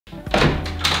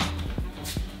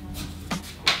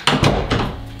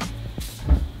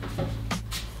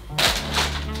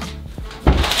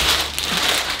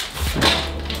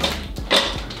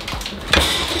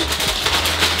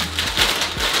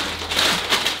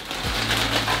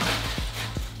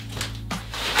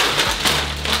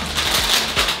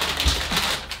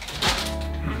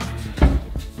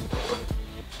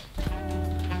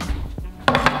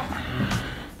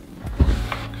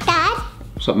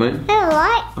mate?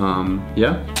 Alright.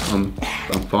 Yeah, I'm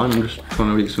fine. I'm just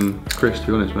trying to eat some crisps,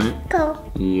 to be honest, mate.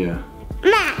 Cool. Yeah.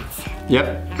 Matt.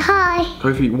 Yep. Hi.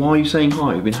 Kofi, why are you saying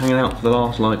hi? We've been hanging out for the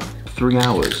last, like, 3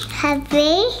 hours. Have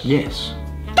we? Yes.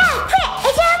 Dad,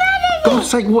 quick, it's our God's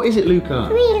sake, what is it, Luca?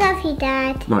 We love you,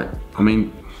 Dad. Right, I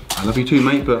mean, I love you too,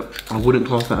 mate, but I wouldn't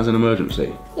class that as an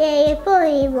emergency. Yeah, you're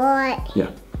probably right. Yeah,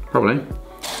 probably.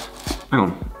 Hang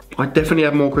on, I definitely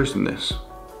have more crisps than this.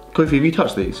 Kofi, have you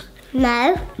touched these?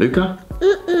 No. Luca?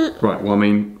 Right, well, I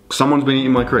mean, someone's been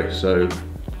eating my crisps, so...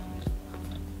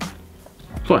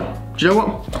 Fine. Do you know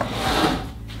what?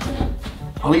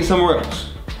 I'll eat somewhere else.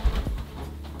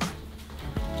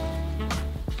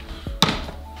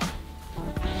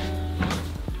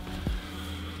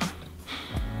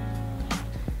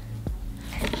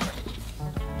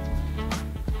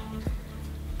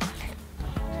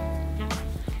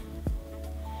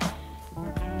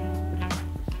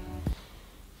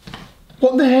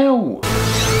 What the hell?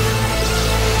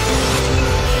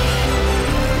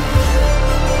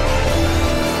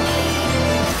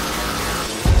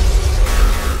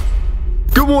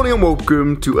 Good morning and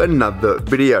welcome to another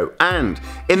video. And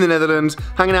in the Netherlands,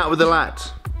 hanging out with the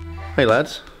lads. Hey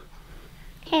lads.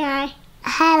 Hello.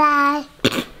 Hello.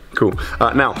 Cool.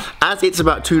 Now, as it's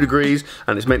about 2 degrees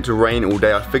and it's meant to rain all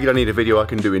day, I figured I need a video I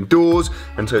can do indoors.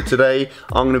 And so today,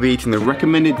 I'm going to be eating the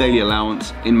recommended daily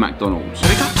allowance in McDonald's.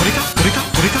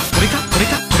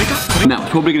 Now,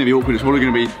 it's probably going to be awkward, it's probably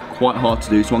going to be quite hard to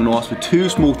do, so I'm going to ask for 2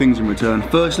 small things in return.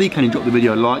 Firstly, can you drop the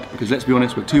video a like, because let's be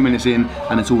honest, we're 2 minutes in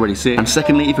and it's already sick. And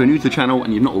secondly, if you're new to the channel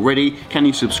and you're not already, can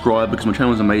you subscribe, because my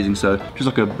channel is amazing, so just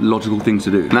like a logical thing to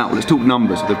do. Now, let's talk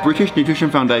numbers. So the British Nutrition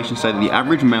Foundation say that the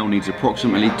average male needs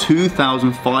approximately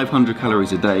 2,500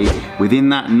 calories a day. Within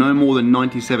that, no more than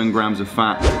 97 grams of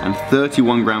fat and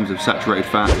 31 grams of saturated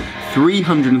fat,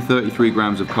 333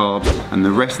 grams of carbs, and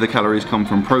the rest of the calories come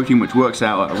from protein, which works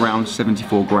out at around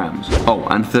 74 grams. Oh,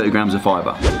 and 30 grams of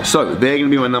fiber. So they're gonna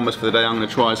be my numbers for the day. I'm gonna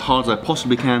try as hard as I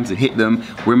possibly can to hit them.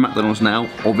 We're in McDonald's now.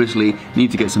 Obviously,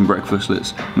 need to get some breakfast.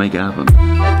 Let's make it happen.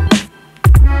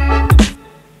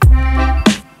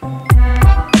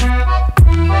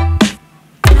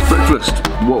 Breakfast,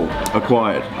 whoa,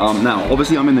 acquired. Now,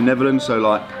 obviously I'm in the Netherlands, so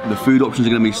like the food options are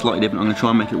gonna be slightly different. I'm gonna try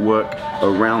and make it work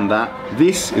around that.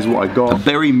 This is what I got. A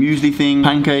berry muesli thing,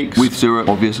 pancakes with syrup,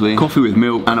 obviously, coffee with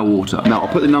milk, and a water. Now, I'll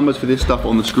put the numbers for this stuff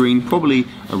on the screen, probably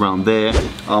around there.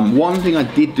 One thing I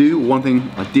did do, one thing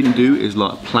I didn't do is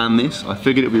like plan this. I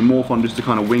figured it'd be more fun just to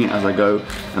kind of wing it as I go.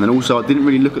 And then also I didn't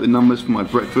really look at the numbers for my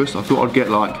breakfast. I thought I'd get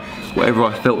like whatever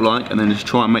I felt like and then just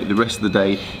try and make the rest of the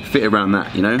day fit around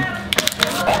that, you know?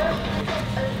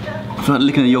 I feel like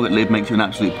licking a yogurt lid makes you an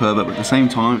absolute pervert, but at the same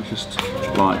time, it's just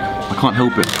like, I can't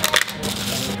help it.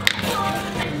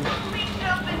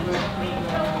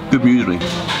 Good muesli.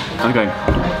 Okay,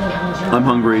 I'm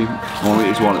hungry. I want to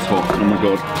eat this while it's hot. Oh my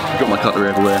god, I've got my cutlery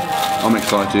everywhere. I'm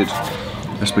excited.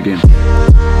 Let's begin.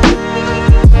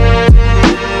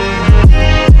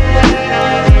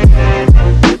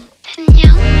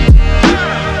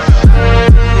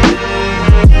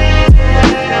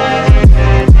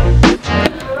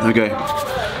 Okay,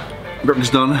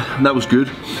 breakfast done. That was good.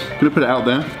 I'm gonna put it out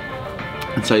there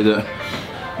and say that,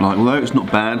 like, although it's not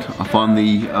bad, I find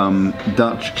the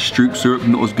Dutch stroop syrup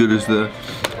not as good as the,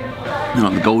 you know,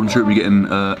 like the golden syrup you get in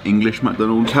English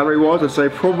McDonald's. Calorie-wise, I'd say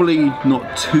probably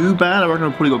not too bad. I reckon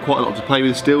I've probably got quite a lot to play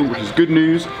with still, which is good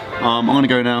news. I'm gonna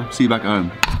go now. See you back at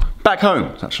home. Back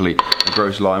home. It's actually a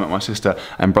gross lie. I'm at my sister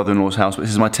and brother-in-law's house, but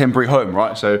this is my temporary home,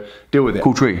 right? So deal with it.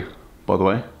 Cool tree, by the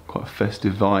way. Quite a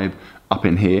festive vibe up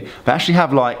in here. They actually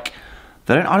have like,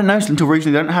 I don't know until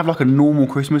recently, they don't have like a normal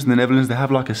Christmas in the Netherlands. They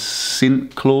have like a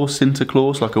Sint Claus,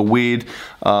 like a weird,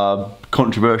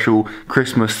 controversial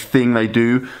Christmas thing they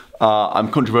do. I'm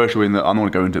controversial in that I'm not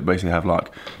gonna go into it, basically have like,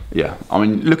 yeah, I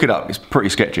mean, look it up, it's pretty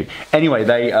sketchy. Anyway,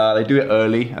 they do it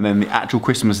early, and then the actual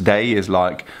Christmas day is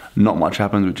like, not much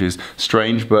happens, which is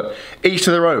strange, but each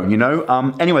to their own, you know?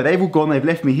 Anyway, they've all gone, they've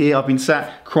left me here. I've been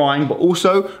sat crying, but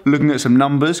also looking at some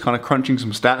numbers, kind of crunching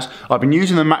some stats. I've been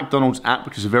using the McDonald's app,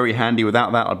 which is very handy.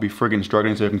 Without that, I'd be friggin'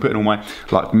 struggling, so I can put in all my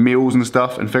like meals and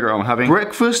stuff and figure out what I'm having.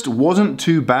 Breakfast wasn't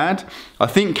too bad. I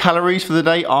think calories for the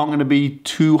day aren't gonna be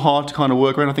too hard to kind of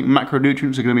work around. I think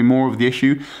macronutrients are gonna be more of the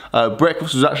issue.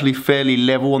 Breakfast was actually fairly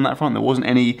level on that front. There wasn't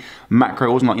any macro,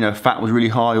 it wasn't like, you know, fat was really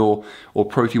high or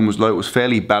protein was low. It was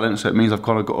fairly balanced. So it means I've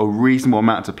kind of got a reasonable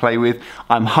amount to play with.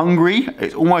 I'm hungry,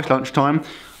 it's almost lunchtime.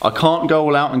 I can't go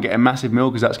all out and get a massive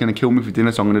meal because that's gonna kill me for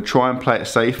dinner, so I'm gonna try and play it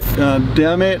safe. God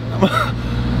damn it, I'm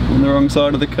on the wrong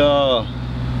side of the car.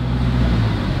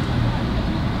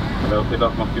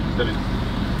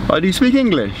 Oh, do you speak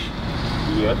English?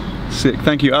 Yes. Sick,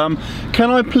 thank you. Can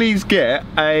I please get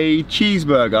a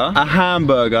cheeseburger, a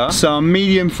hamburger, some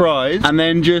medium fries, and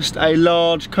then just a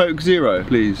large Coke Zero,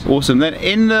 please? Awesome. Then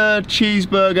in the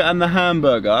cheeseburger and the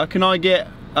hamburger, can I get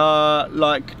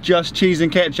like just cheese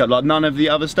and ketchup, like none of the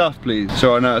other stuff, please?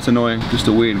 Sorry, I know it's annoying. Just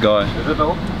a weird guy. Is it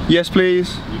all? Yes,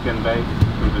 please. You can pay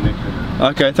with the next one.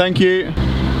 Okay, thank you.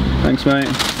 Thanks, mate.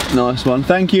 Nice one.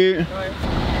 Thank you.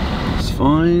 Let's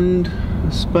find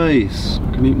a space.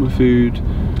 I can eat my food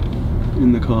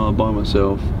in the car by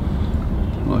myself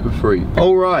like a freak.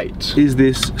 All right, is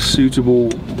this suitable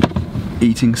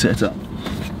eating setup?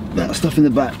 That stuff in the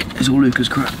back is all Luca's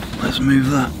crap. Let's move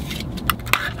that.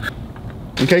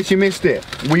 In case you missed it,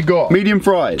 we got medium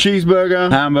fries,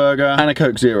 cheeseburger, hamburger, and a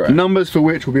Coke Zero. Numbers for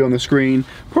which will be on the screen,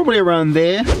 probably around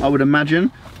there, I would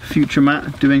imagine. Future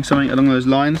Matt doing something along those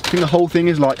lines. I think the whole thing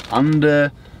is like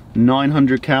under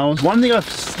 900 calories. One thing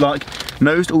I've like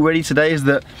noticed already today is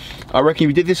that I reckon if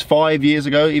you did this 5 years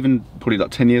ago, even probably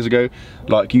like 10 years ago,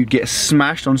 like you'd get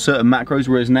smashed on certain macros,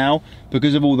 whereas now,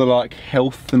 because of all the like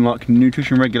health and like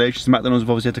nutrition regulations, McDonald's have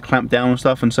obviously had to clamp down on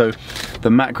stuff, and so the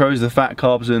macros, the fat,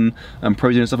 carbs and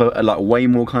protein and stuff are like way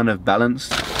more kind of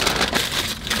balanced.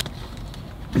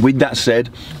 With that said,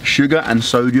 sugar and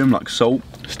sodium, like salt,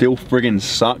 still friggin'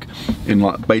 suck in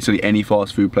like basically any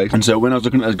fast food place. And so when I was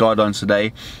looking at those guidelines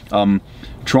today,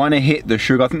 trying to hit the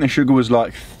sugar, I think the sugar was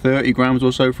like 30 grams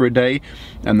or so for a day,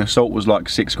 and the salt was like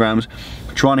 6 grams.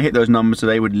 Trying to hit those numbers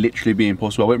today would literally be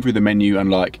impossible. I went through the menu and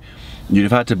like, you'd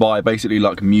have had to buy basically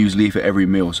like muesli for every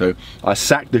meal. So I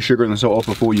sacked the sugar and the salt off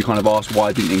before you kind of asked why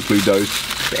I didn't include those.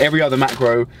 But every other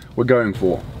macro we're going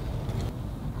for.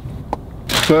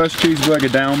 First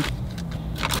cheeseburger down.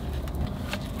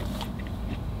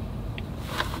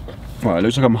 Right, it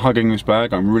looks like I'm hugging this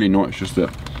bag. I'm really not, it's just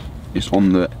that it's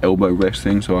on the elbow rest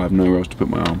thing, so I have nowhere else to put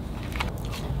my arm.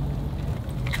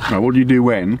 Right, what do you do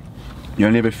when you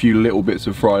only have a few little bits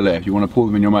of fry left? You want to pull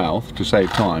them in your mouth to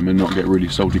save time and not get really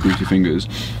salty, greasy fingers,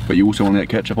 but you also want to get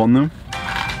ketchup on them.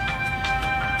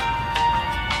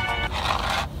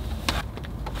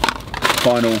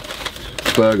 Final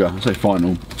burger. I say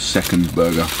final, second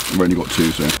burger. I've only got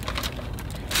 2, so.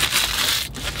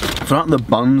 I feel like the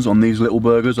buns on these little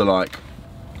burgers are like,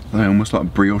 they're almost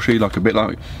like brioche, like a bit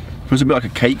like, feels a bit like a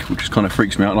cake, which just kind of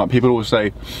freaks me out. Like people always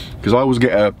say, because I always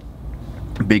get a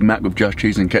Big Mac with just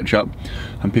cheese and ketchup,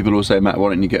 and people always say, Matt, why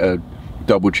don't you get a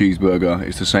double cheeseburger?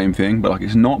 It's the same thing, but like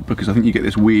it's not, because I think you get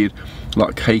this weird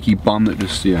like cakey bun that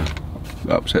just, yeah,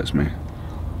 that upsets me.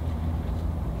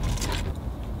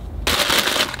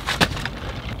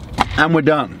 And we're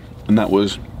done, and that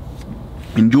was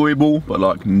enjoyable, but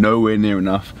like nowhere near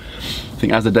enough. I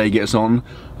think as the day gets on,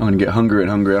 I'm gonna get hungrier and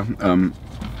hungrier. I'm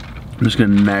just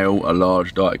gonna nail a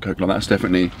large Diet Coke. Like that's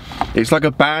definitely, it's like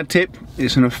a bad tip.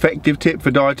 It's an effective tip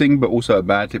for dieting, but also a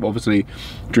bad tip. Obviously,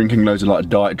 drinking loads of like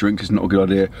diet drinks is not a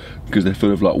good idea because they're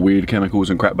full of like weird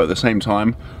chemicals and crap. But at the same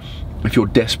time, if you're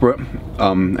desperate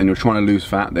and you're trying to lose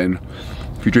fat, then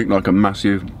if you drink like a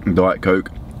massive Diet Coke,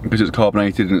 because it's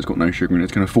carbonated and it's got no sugar in it,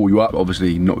 it's going to fill you up,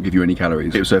 obviously not give you any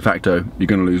calories. Ipso facto, you're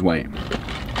going to lose weight.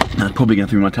 That's probably going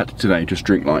to be my tactic today, just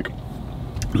drink like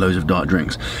loads of diet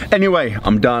drinks. Anyway,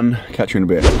 I'm done, catch you in a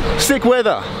bit. Sick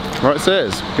weather, right it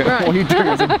says. Okay, right. What are you doing?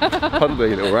 As in, huddle,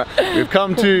 you little rat. We've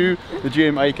come to the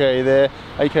gym, aka there,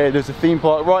 aka there's a theme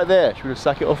park right there. Should we just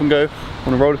sack it off and go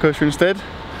on a roller coaster instead?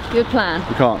 Good plan.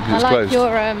 We can't, because it's closed.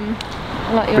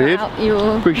 I like your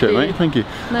your appreciate it, mate, thank you.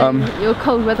 No, your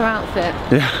cold weather outfit.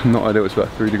 Yeah, not ideal, it's about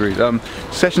 3 degrees.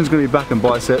 Session's gonna be back and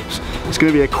biceps. It's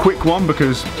gonna be a quick one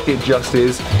because it just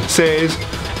is. Says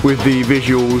with the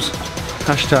visuals,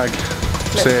 hashtag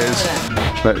says,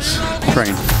 let's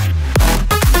train.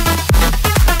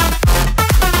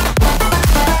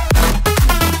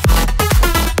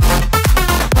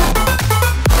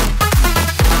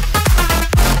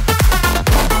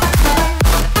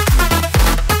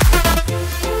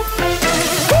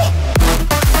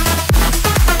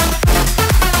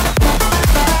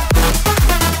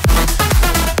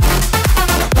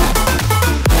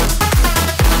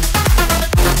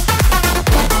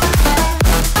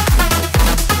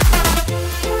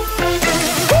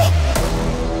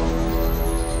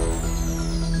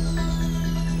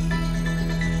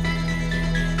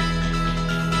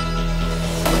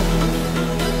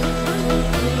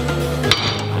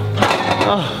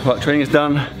 Right, training is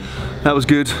done. That was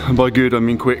good, and by good I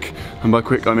mean quick, and by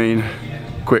quick I mean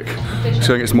quick. Let's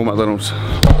go and get some more McDonald's.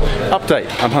 Update,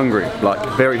 I'm hungry, like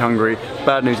very hungry.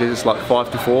 Bad news is it's like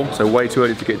 5 to 4, so way too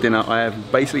early to get dinner. I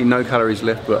have basically no calories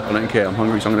left, but I don't care, I'm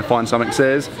hungry, so I'm gonna find something.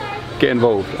 Says, get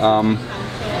involved.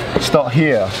 Start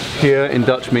here. Here in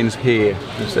Dutch means here,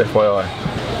 just FYI.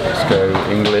 Let's go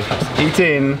English. Eat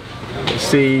in.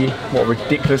 see what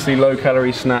ridiculously low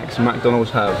calorie snacks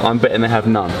McDonald's have. I'm betting they have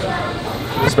none.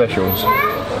 Specials.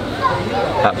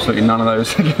 Absolutely none of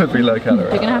those are going to be low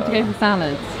calorie. You're going to have to go for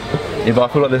salads. Yeah, but I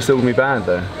feel like they're still going to be bad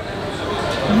though.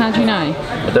 And how do you know? I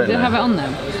don't Does it know. have it on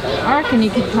them? I reckon you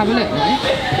could have a look, no?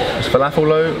 Is falafel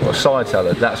low or side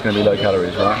salad? That's going to be low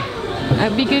calories, right?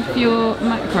 It'd be good for your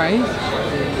macros.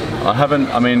 I haven't,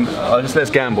 I mean,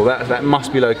 let's gamble. That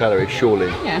must be low calories, surely.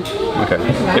 Yeah. Okay.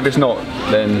 If it's not,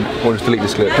 then we'll just delete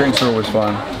this clip. Drinks are always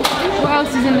fine. What else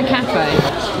is in the cafe?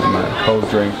 No, cold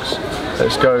drinks.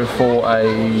 Let's go for a...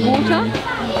 Water?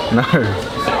 No.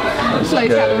 Let's Low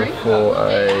go calorie? for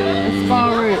a...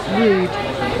 Far rude.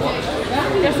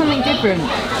 Get something different.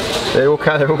 They've all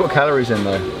got calories in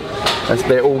though.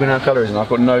 They're all going to have calories in. I've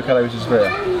got no calories to spare.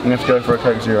 I'm going to have to go for a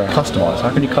Coke Zero. Customise. How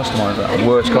can you customise that?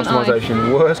 Worst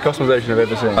customisation. Worst customisation I've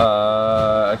ever seen.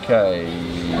 Okay.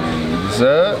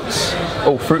 Desserts.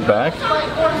 Oh, fruit bag.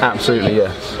 Absolutely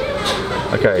yes.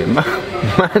 Okay.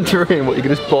 Mandarin. What, you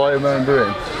can just buy a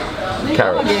mandarin?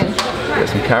 Carrots. Get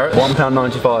some carrots.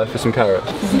 £1.95 for some carrots.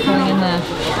 There's something in there.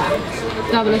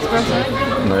 Double espresso.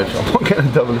 No, I'm not getting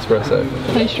a double espresso.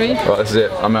 Pastry. Right, this is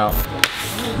it. I'm out.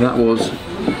 That was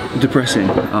depressing.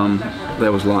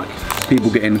 There was like people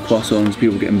getting croissants,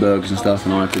 people getting burgers and stuff,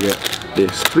 and I had to get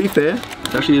this. To be fair,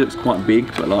 it actually looks quite big,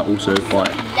 but like also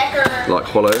quite like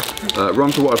hollow.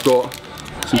 Run for what I've got: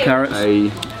 some carrots,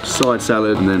 a side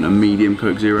salad, and then a medium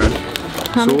Coke Zero.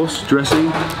 Sauce, dressing.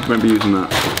 Won't be using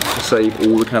that. To save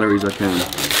all the calories I can.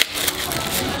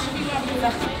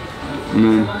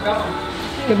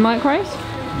 Good micros?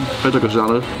 I'll take a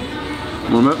salad.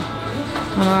 Want it?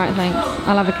 I'm alright, thanks.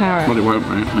 I'll have a carrot. But it won't,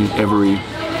 mate. I need every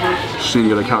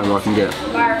singular calorie I can get.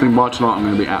 I think by tonight I'm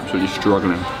going to be absolutely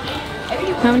struggling.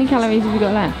 How many calories have you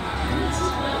got left?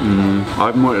 I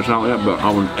haven't worked this out yet, but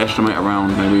I would estimate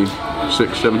around maybe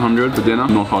 600-700 for dinner.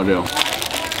 Not ideal.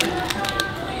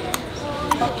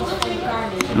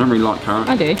 I don't really like carrots.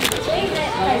 I do.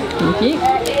 Thank you.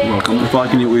 You're welcome. If I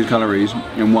can eat all these calories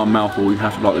in one mouthful, you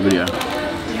have to like the video.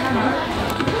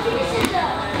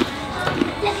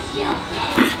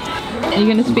 Are you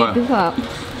going to speed this up?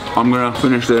 I'm going to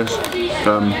finish this.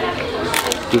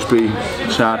 Just be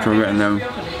sad for getting them.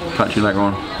 Catch you later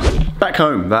on. Back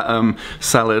home, that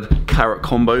salad carrot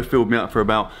combo filled me up for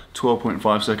about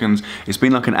 12.5 seconds. It's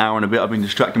been like an hour and a bit. I've been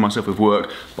distracting myself with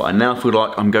work, but I now feel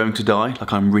like I'm going to die,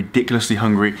 like I'm ridiculously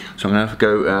hungry. So I'm gonna have to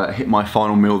go hit my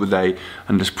final meal of the day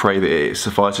and just pray that it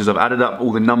suffices. I've added up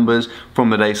all the numbers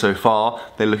from the day so far.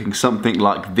 They're looking something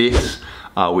like this.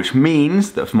 Which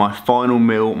means that for my final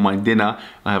meal, my dinner,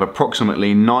 I have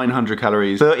approximately 900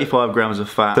 calories, 35 grams of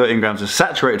fat, 13 grams of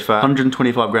saturated fat,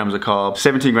 125 grams of carbs,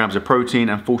 17 grams of protein,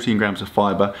 and 14 grams of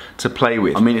fiber to play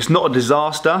with. I mean, it's not a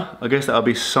disaster. I guess that'll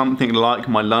be something like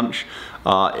my lunch.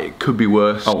 It could be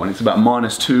worse. Oh, and it's about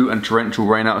 -2 and torrential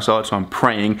rain outside, so I'm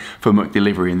praying for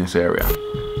McDelivery in this area.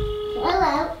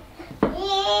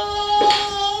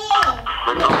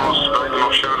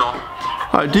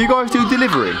 Hello. Do you guys do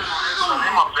delivery?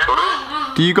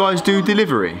 Do you guys do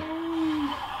delivery?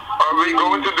 Are we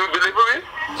going to do delivery?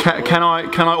 Can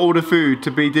I order food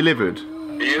to be delivered?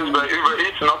 Yes, but Uber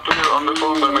Eats, not to on the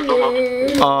phone by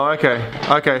McDonald's. Oh, okay,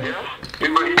 okay. Yes,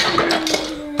 Uber Eats.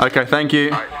 Okay, thank you.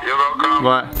 Right, you're welcome.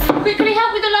 Bye. Quickly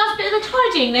help with the last bit of the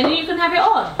tidying, then you can have it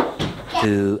on.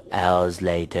 2 hours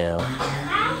later.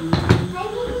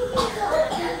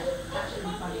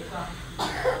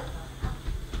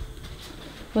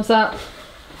 What's up?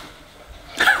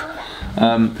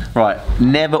 Right,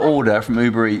 never order from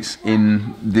Uber Eats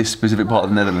in this specific part of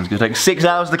the Netherlands. It's going to take 6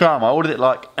 hours to come. I ordered it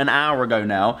like an hour ago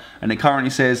now, and it currently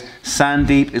says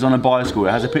Sandeep is on a bicycle.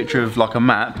 It has a picture of like a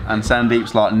map, and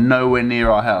Sandeep's like nowhere near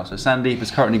our house. So Sandeep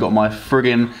has currently got my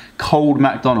friggin' cold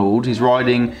McDonald's. He's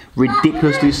riding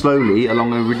ridiculously slowly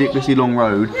along a ridiculously long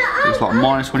road. It's like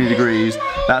 -20 degrees.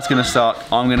 That's going to suck.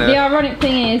 I'm going to... The ironic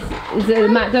thing is that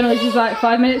McDonald's is like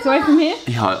 5 minutes away from here.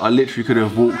 Yeah, I literally could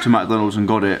have walked to McDonald's and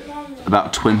got it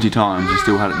about 20 times and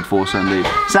still had it before Sandeep.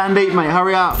 Sandeep, mate,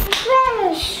 hurry up!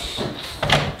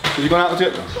 Have you gone out to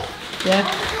it? Yeah.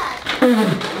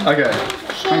 Okay,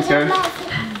 thanks, Karen.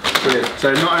 Brilliant.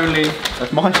 So not only,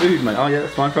 that's my food, mate. Oh yeah,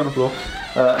 that's fine, on the floor.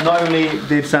 Not only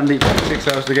did Sandeep take 6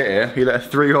 hours to get here, he let a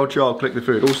 3-year-old child click the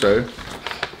food. Also,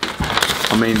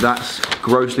 I mean, that's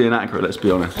grossly inaccurate, let's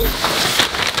be honest.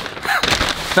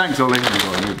 Thanks, Ollie.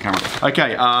 The camera.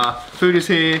 Okay, food is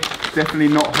here. Definitely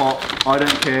not hot. I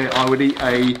don't care. I would eat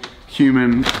a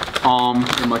human arm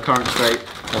in my current state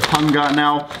of hunger.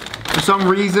 Now, for some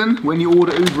reason, when you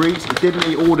order Uber Eats, it didn't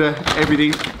really order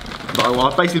everything. But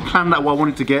I basically planned out what I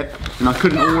wanted to get, and I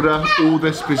couldn't order all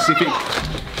the specific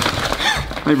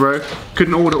Hey bro,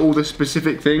 couldn't order all the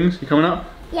specific things. You coming up?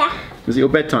 Yeah. Is it your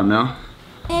bedtime now?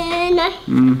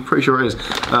 No. Pretty sure it is.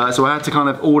 So I had to kind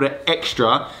of order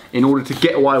extra in order to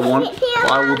get what I want.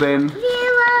 But I will then...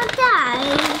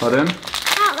 Pardon?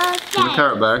 In the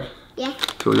carrot bag? Yeah.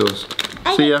 It's all yours.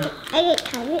 See ya. I get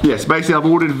carrot. Yes, basically I've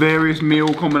ordered various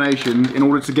meal combinations in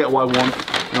order to get what I want,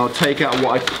 and I'll take out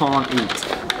what I can't eat.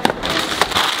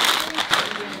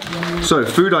 So,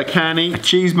 food I can eat: a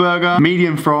cheeseburger,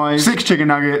 medium fries, 6 chicken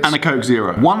nuggets, and a Coke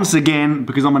Zero. Once again,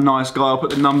 because I'm a nice guy, I'll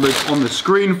put the numbers on the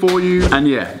screen for you. And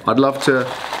yeah, I'd love to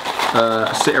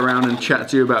sit around and chat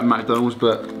to you about McDonald's,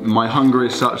 but my hunger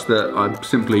is such that I'm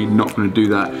simply not going to do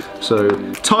that. So,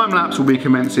 time lapse will be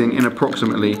commencing in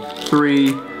approximately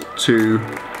 3, 2,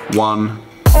 1.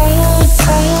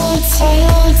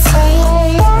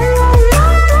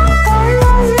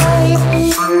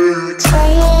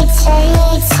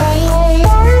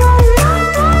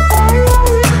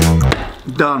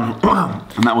 Done.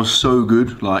 And that was so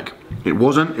good. Like, it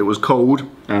was cold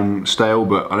and stale,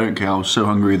 but I don't care. I was so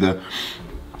hungry, the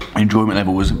enjoyment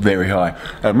level was very high.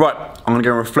 Right, I'm gonna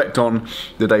go and reflect on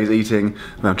the day's eating,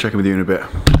 and I'll check in with you in a bit.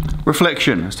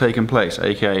 Reflection has taken place,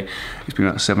 aka it's been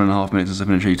about 7.5 minutes since I've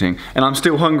finished eating, and I'm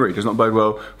still hungry. Does not bode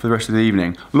well for the rest of the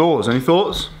evening. Laws, any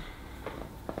thoughts?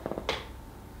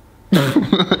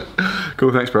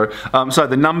 Cool, thanks bro. So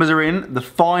the numbers are in. The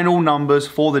final numbers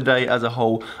for the day as a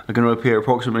whole are going to appear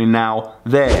approximately now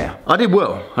there. I did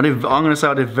well. I'm going to say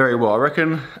I did very well. I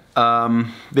reckon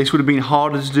this would have been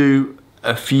harder to do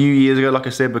a few years ago, like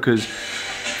I said, because...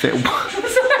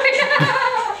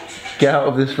 Get out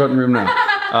of this front room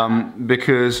now.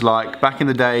 Because like back in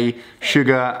the day,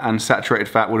 sugar and saturated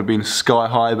fat would have been sky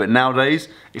high, but nowadays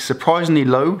it's surprisingly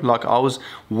low. Like I was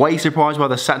way surprised by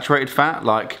the saturated fat.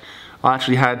 Like I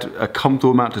actually had a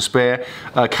comfortable amount to spare.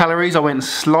 Calories, I went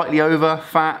slightly over,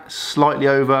 fat slightly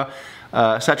over,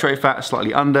 saturated fat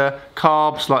slightly under,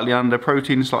 carbs slightly under,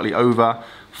 protein slightly over,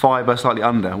 fiber slightly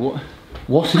under.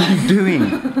 What are you doing?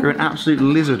 You're an absolute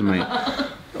lizard, mate.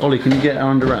 Ollie, can you get her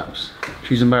under wraps?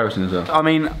 She's embarrassing herself. I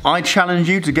mean, I challenge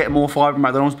you to get more fibre at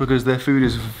McDonald's because their food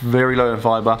is very low in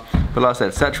fibre. But like I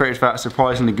said, saturated fat,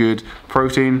 surprisingly good.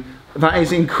 Protein, that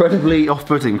is incredibly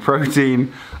off-putting.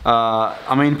 Protein,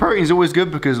 I mean, protein is always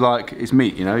good because like, it's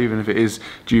meat, you know, even if it is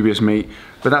dubious meat.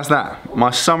 But that's that.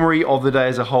 My summary of the day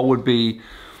as a whole would be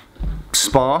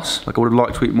sparse. Like I would have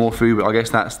liked to eat more food, but I guess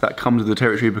that comes with the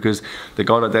territory because the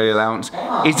guide daily allowance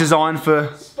is designed for...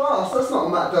 Sparse, that's not a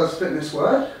Mattdoesfitness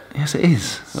word. Yes, it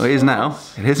is. Well, it is now.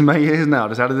 It is, mate. It is now.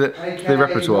 Just added it to the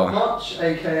repertoire. Not much,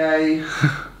 aka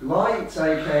light,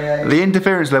 aka... The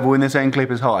interference level in this end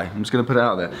clip is high. I'm just going to put it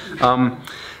out there.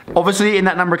 Obviously, in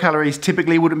that number of calories,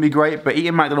 typically wouldn't be great, but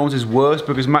eating McDonald's is worse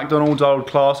because McDonald's I would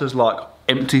class as like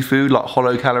empty food, like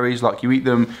hollow calories, like you eat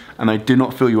them and they do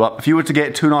not fill you up. If you were to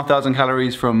get 2,500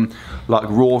 calories from like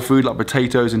raw food, like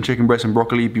potatoes and chicken breast and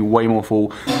broccoli, you'd be way more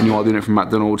full than you are doing it from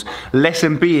McDonald's.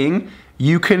 Lesson being,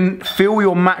 you can fill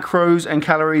your macros and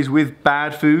calories with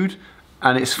bad food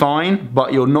and it's fine,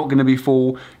 but you're not gonna be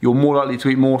full. You're more likely to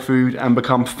eat more food and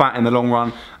become fat in the long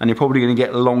run, and you're probably gonna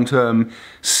get long-term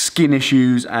skin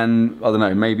issues and, I don't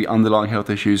know, maybe underlying health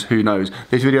issues, who knows.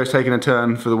 This video's taking a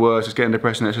turn for the worse, it's getting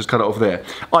depressing, let's just cut it off there.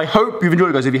 I hope you've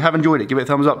enjoyed it, guys. If you have enjoyed it, give it a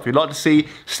thumbs up. If you'd like to see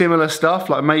similar stuff,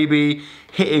 like maybe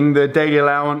hitting the daily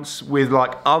allowance with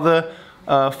like other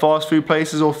fast food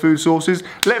places or food sources,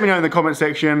 let me know in the comment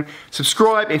section.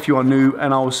 Subscribe if you are new,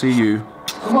 and I will see you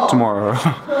tomorrow.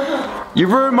 You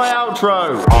ruined my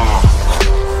outro!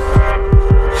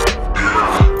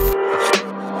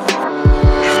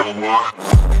 You know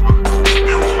what?